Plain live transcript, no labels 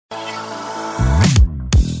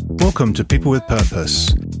Welcome to People with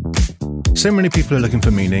Purpose. So many people are looking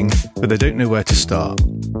for meaning, but they don't know where to start.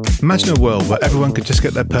 Imagine a world where everyone could just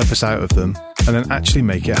get their purpose out of them and then actually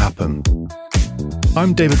make it happen.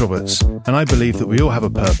 I'm David Roberts, and I believe that we all have a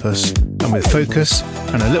purpose, and with focus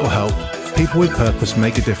and a little help, people with purpose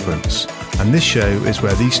make a difference. And this show is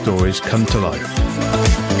where these stories come to life.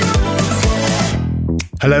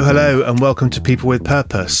 Hello, and welcome to People with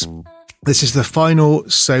Purpose. This is the final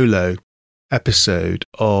solo episode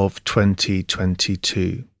of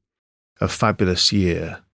 2022, a fabulous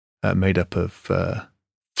year made up of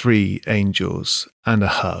 3 angels and a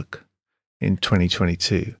hug in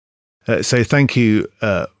 2022. So thank you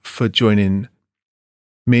for joining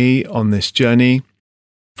me on this journey,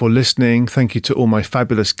 for listening. Thank you to all my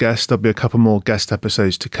fabulous guests. There'll be a couple more guest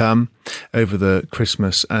episodes to come over the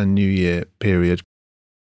Christmas and New Year period.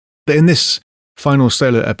 But in this final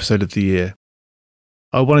solo episode of the year,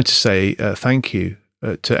 I wanted to say thank you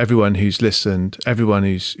to everyone who's listened, everyone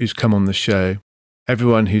who's come on the show,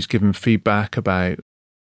 everyone who's given feedback about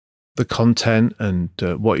the content and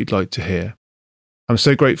what you'd like to hear. I'm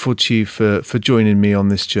so grateful to you for joining me on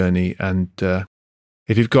this journey. And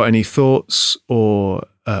if you've got any thoughts or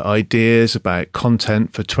ideas about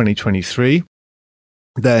content for 2023,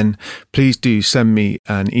 then please do send me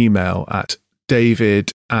an email at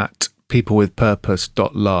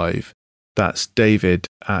david@peoplewithpurpose.live. That's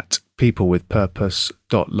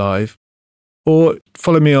david@peoplewithpurpose.live. Or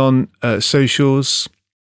follow me on socials.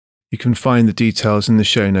 You can find the details in the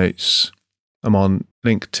show notes. I'm on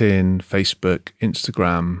LinkedIn, Facebook,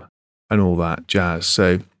 Instagram, and all that jazz.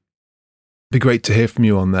 So it'd be great to hear from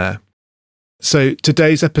you on there. So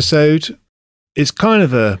today's episode is kind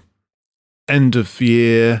of a end of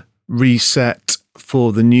year reset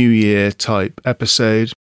for the new year type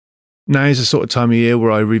episode. Now is the sort of time of year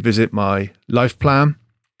where I revisit my life plan.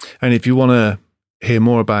 And if you want to hear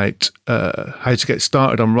more about how to get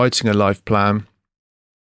started on writing a life plan,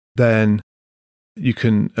 then you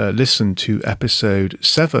can listen to episode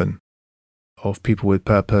 7 of People with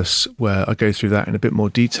Purpose, where I go through that in a bit more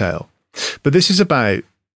detail. But this is about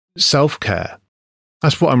self-care.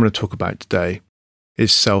 That's what I'm going to talk about today,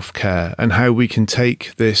 is self-care, and how we can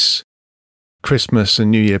take this Christmas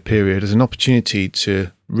and New Year period as an opportunity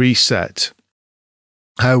to reset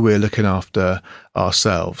how we're looking after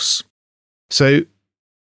ourselves. So,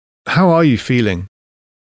 how are you feeling?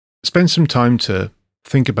 Spend some time to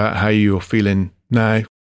think about how you're feeling now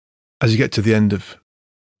as you get to the end of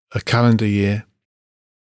a calendar year.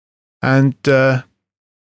 And the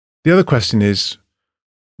other question is,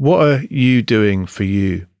 what are you doing for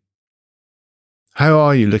you? How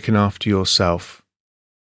are you looking after yourself?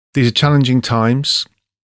 These are challenging times.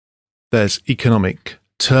 There's economic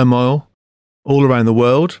turmoil all around the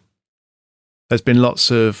world. There's been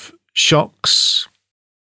lots of shocks,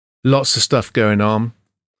 lots of stuff going on.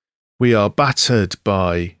 We are battered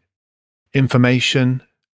by information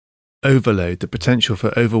overload. The potential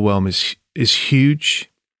for overwhelm is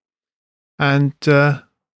huge. And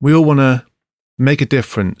we all want to make a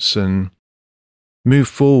difference and move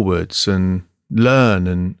forwards and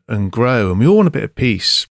learn and grow. And we all want a bit of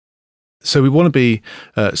peace. So we want to be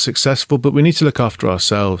successful, but we need to look after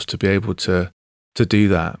ourselves to be able to do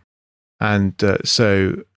that. And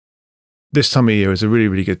so this time of year is a really,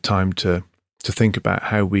 really good time to think about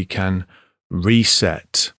how we can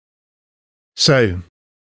reset. So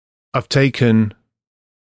I've taken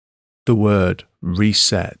the word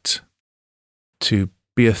reset to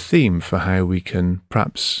be a theme for how we can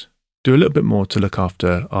perhaps do a little bit more to look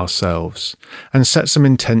after ourselves and set some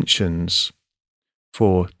intentions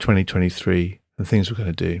for 2023 and things we're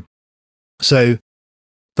going to do. So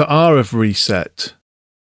the R of reset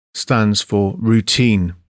stands for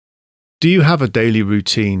routine. Do you have a daily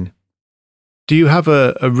routine? Do you have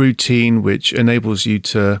a routine which enables you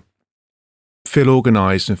to feel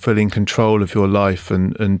organized and feel in control of your life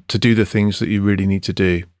and to do the things that you really need to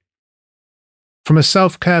do? From a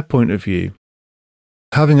self-care point of view,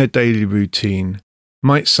 having a daily routine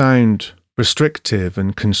might sound restrictive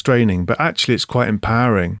and constraining, but actually it's quite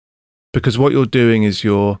empowering, because what you're doing is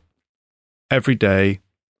you're every day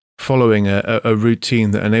following a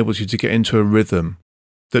routine that enables you to get into a rhythm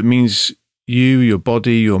that means you, your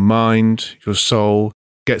body, your mind, your soul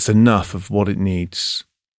gets enough of what it needs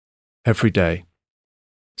every day.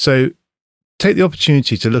 So take the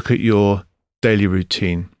opportunity to look at your daily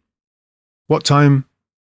routine. What time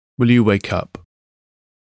will you wake up?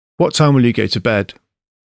 What time will you go to bed?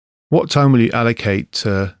 What time will you allocate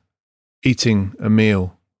to eating a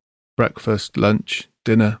meal? Breakfast, lunch,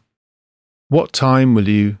 dinner? What time will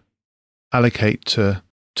you allocate to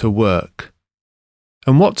work?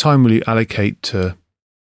 And what time will you allocate to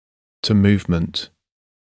to movement.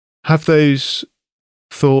 Have those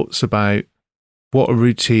thoughts about what a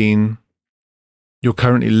routine you're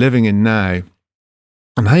currently living in now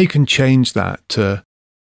and how you can change that to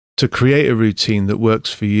create a routine that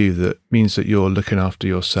works for you, that means that you're looking after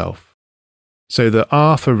yourself. So the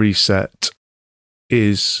R for reset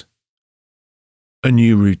is a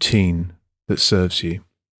new routine that serves you.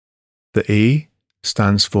 The E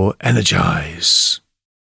stands for energize.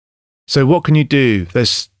 So what can you do?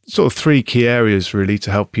 There's sort of 3 key areas really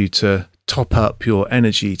to help you to top up your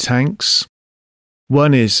energy tanks.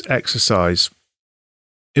 One is exercise.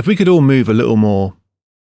 If we could all move a little more.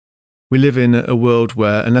 We live in a world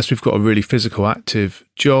where, unless we've got a really physical active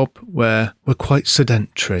job, where we're quite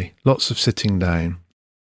sedentary, lots of sitting down.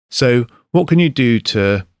 So what can you do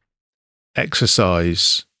to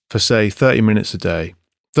exercise for, say, 30 minutes a day?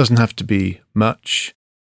 Doesn't have to be much,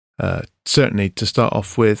 certainly to start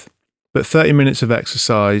off with, but 30 minutes of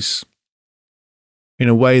exercise in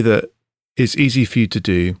a way that is easy for you to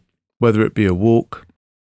do, whether it be a walk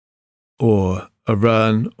or a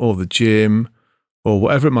run or the gym or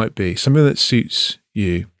whatever it might be, something that suits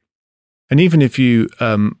you. And even if you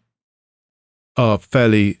are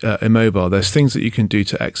fairly immobile, there's things that you can do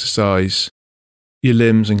to exercise your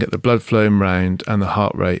limbs and get the blood flowing round and the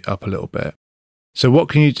heart rate up a little bit. So what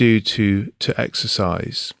can you do to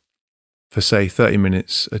exercise for, say, 30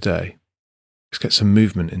 minutes a day? Let's get some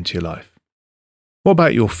movement into your life. What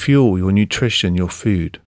about your fuel, your nutrition, your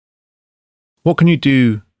food? What can you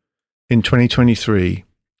do in 2023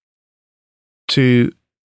 to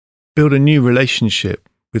build a new relationship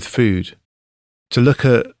with food, to look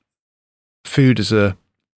at food as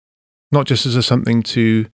not just as something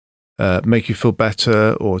to make you feel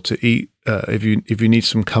better or to eat if you need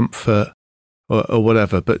some comfort or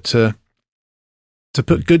whatever, but to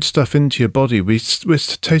put good stuff into your body. We're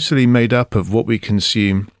totally made up of what we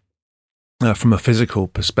consume from a physical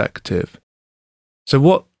perspective. So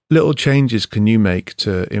what little changes can you make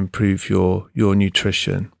to improve your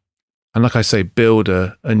nutrition? And like I say, build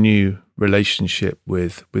a new relationship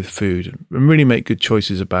with food and really make good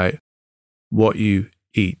choices about what you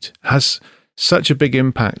eat. It has such a big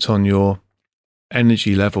impact on your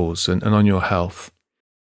energy levels and on your health.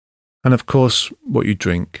 And of course, what you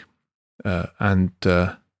drink. It's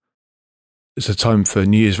a time for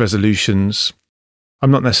New Year's resolutions.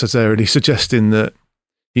 I'm not necessarily suggesting that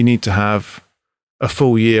you need to have a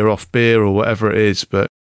full year off beer or whatever it is, but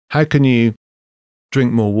how can you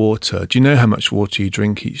drink more water? Do you know how much water you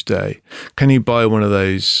drink each day? Can you buy one of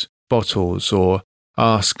those bottles or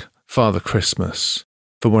ask Father Christmas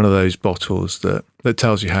for one of those bottles that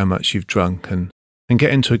tells you how much you've drunk and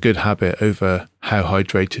get into a good habit over how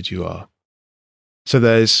hydrated you are? So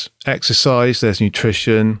there's exercise, there's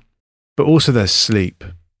nutrition, but also there's sleep.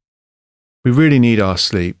 We really need our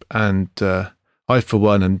sleep, and I, for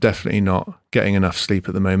one, am definitely not getting enough sleep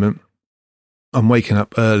at the moment. I'm waking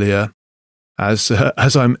up earlier as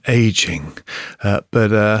I'm aging,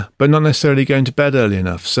 but not necessarily going to bed early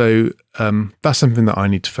enough. So that's something that I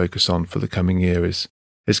need to focus on for the coming year is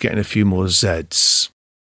getting a few more Zs.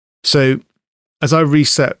 So as I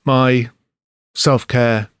reset my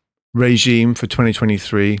self-care regime for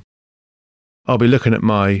 2023, I'll be looking at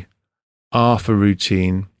my R for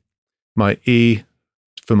routine, my E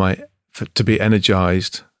for to be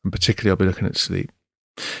energized, and particularly I'll be looking at sleep.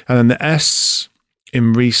 And then the S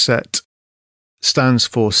in reset stands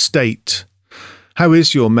for state. How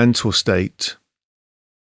is your mental state?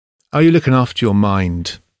 Are you looking after your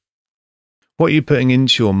mind? What are you putting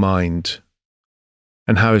into your mind?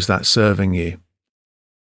 And how is that serving you?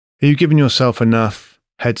 Are you giving yourself enough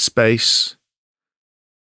headspace? Are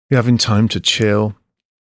you having time to chill?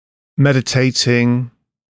 Meditating,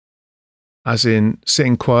 as in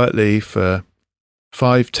sitting quietly for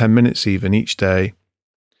 5-10 minutes even each day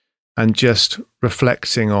and just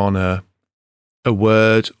reflecting on a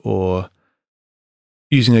word or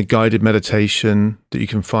using a guided meditation that you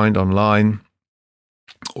can find online,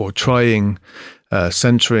 or trying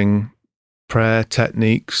centering prayer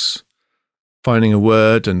techniques, finding a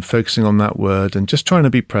word and focusing on that word and just trying to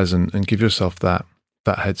be present and give yourself that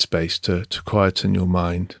headspace to quieten your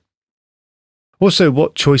mind. Also,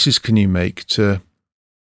 what choices can you make to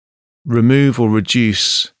remove or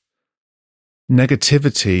reduce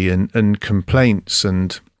negativity and complaints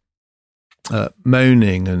and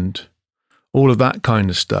moaning and all of that kind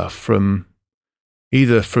of stuff from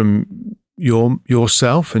either from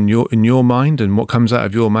yourself and in your mind and what comes out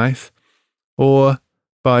of your mouth, or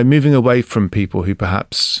by moving away from people who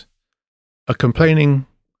perhaps are complaining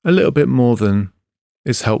a little bit more than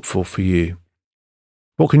is helpful for you.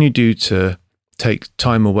 What can you do to take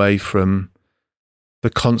time away from the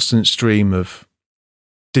constant stream of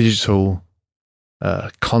digital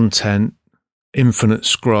content, infinite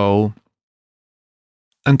scroll,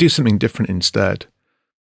 and do something different instead.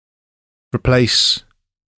 Replace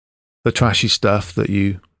the trashy stuff that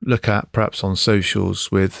you look at perhaps on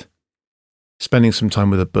socials with spending some time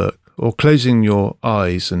with a book, or closing your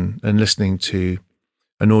eyes and listening to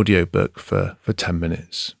an audiobook for 10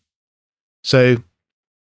 minutes. So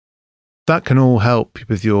that can all help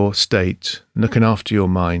with your state, looking after your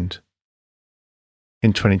mind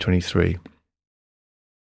in 2023.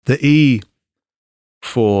 The E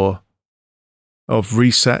of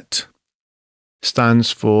reset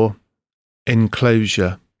stands for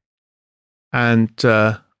enclosure. And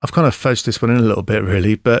I've kind of fudged this one in a little bit,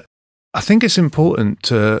 really, but I think it's important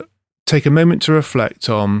to take a moment to reflect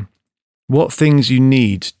on what things you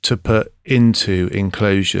need to put into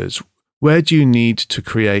enclosures. Where do you need to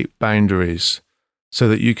create boundaries so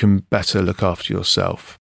that you can better look after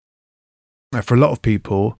yourself? Now, for a lot of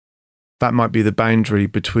people, that might be the boundary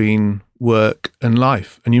between work and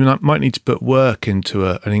life. And you might need to put work into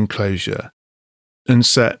an enclosure and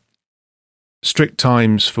set strict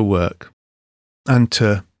times for work and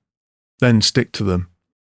to then stick to them.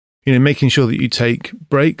 Making sure that you take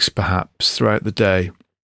breaks perhaps throughout the day.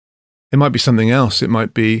 It might be something else. It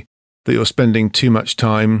might be that you're spending too much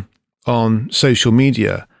time on social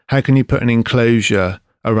media. How can you put an enclosure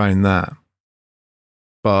around that?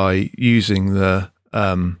 By using the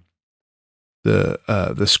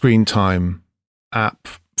screen time app,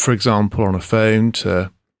 for example, on a phone,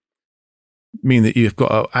 to mean that you've got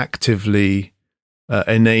to actively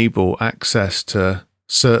enable access to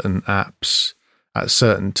certain apps at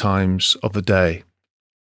certain times of the day.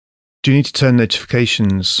 Do you need to turn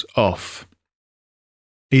notifications off,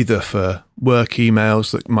 either for work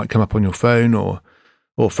emails that might come up on your phone or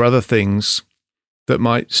for other things that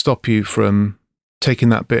might stop you from taking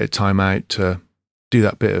that bit of time out to do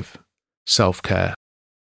that bit of self-care?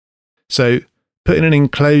 So putting an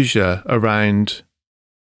enclosure around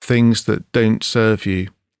things that don't serve you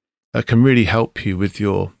can really help you with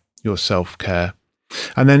your self-care.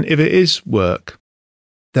 And then if it is work,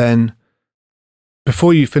 then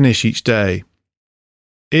before you finish each day,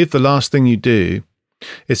 if the last thing you do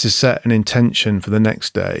is to set an intention for the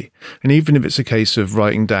next day, and even if it's a case of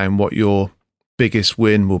writing down what your biggest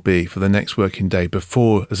win will be for the next working day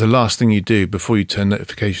as the last thing you do before you turn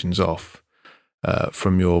notifications off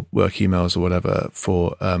from your work emails or whatever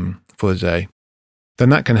for the day, then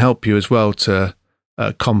that can help you as well to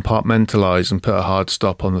compartmentalize and put a hard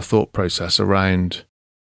stop on the thought process around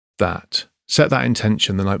that. Set that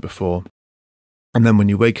intention the night before. And then when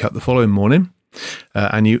you wake up the following morning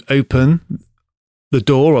and you open the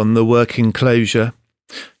door on the work enclosure,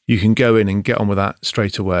 you can go in and get on with that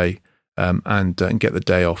straight away and get the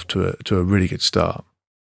day off to a really good start.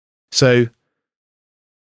 So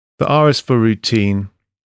the R is for routine.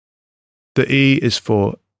 The E is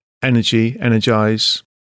for energy, energize.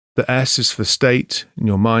 The S is for state in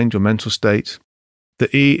your mind, your mental state.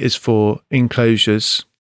 The E is for enclosures,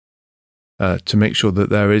 to make sure that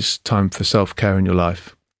there is time for self-care in your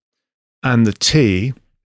life. And the T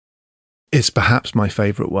is perhaps my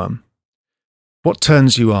favourite one. What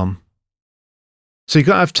turns you on? So you've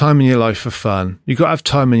got to have time in your life for fun. You've got to have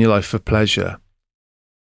time in your life for pleasure.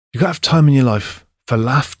 You've got to have time in your life for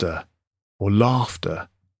laughter or laughter,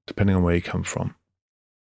 depending on where you come from.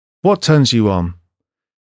 What turns you on?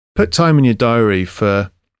 Put time in your diary for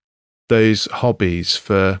those hobbies,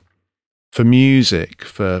 for music,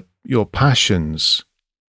 for your passions,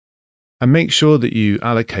 and make sure that you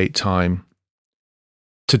allocate time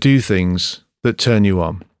to do things that turn you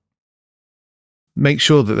on. Make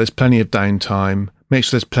sure that there's plenty of downtime, make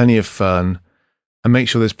sure there's plenty of fun, and make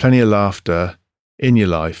sure there's plenty of laughter in your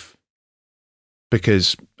life.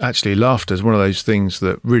 Because actually laughter is one of those things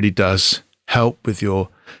that really does help with your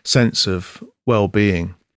sense of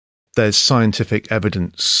well-being. There's scientific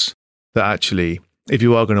evidence that actually, if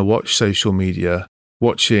you are going to watch social media,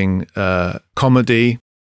 watching comedy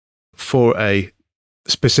for a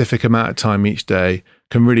specific amount of time each day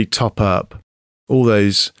can really top up all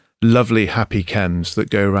those lovely happy chems that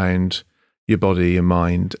go around your body, your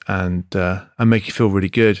mind, and make you feel really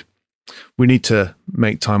good. We need to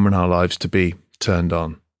make time in our lives to be turned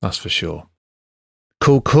on, that's for sure.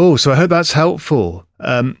 Cool. So I hope that's helpful.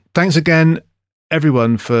 Thanks again,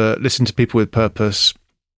 everyone, for listening to People with Purpose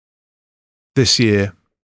this year.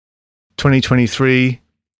 2023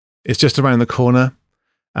 is just around the corner,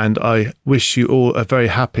 and I wish you all a very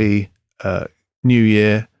happy new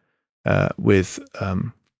year with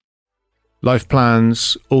life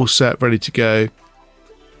plans all set, ready to go,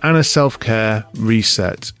 and a self-care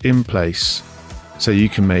reset in place so you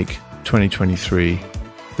can make 2023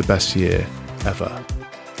 the best year ever.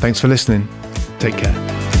 Thanks for listening. Take care.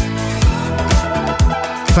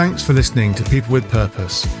 Thanks for listening to People with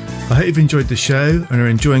Purpose. I hope you've enjoyed the show and are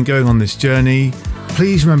enjoying going on this journey.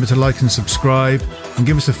 Please remember to like and subscribe and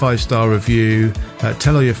give us a 5-star review.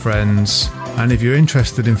 Tell all your friends. And if you're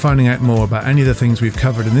interested in finding out more about any of the things we've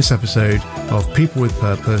covered in this episode of People with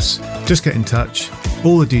Purpose, just get in touch.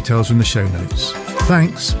 All the details are in the show notes.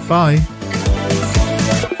 Thanks. Bye.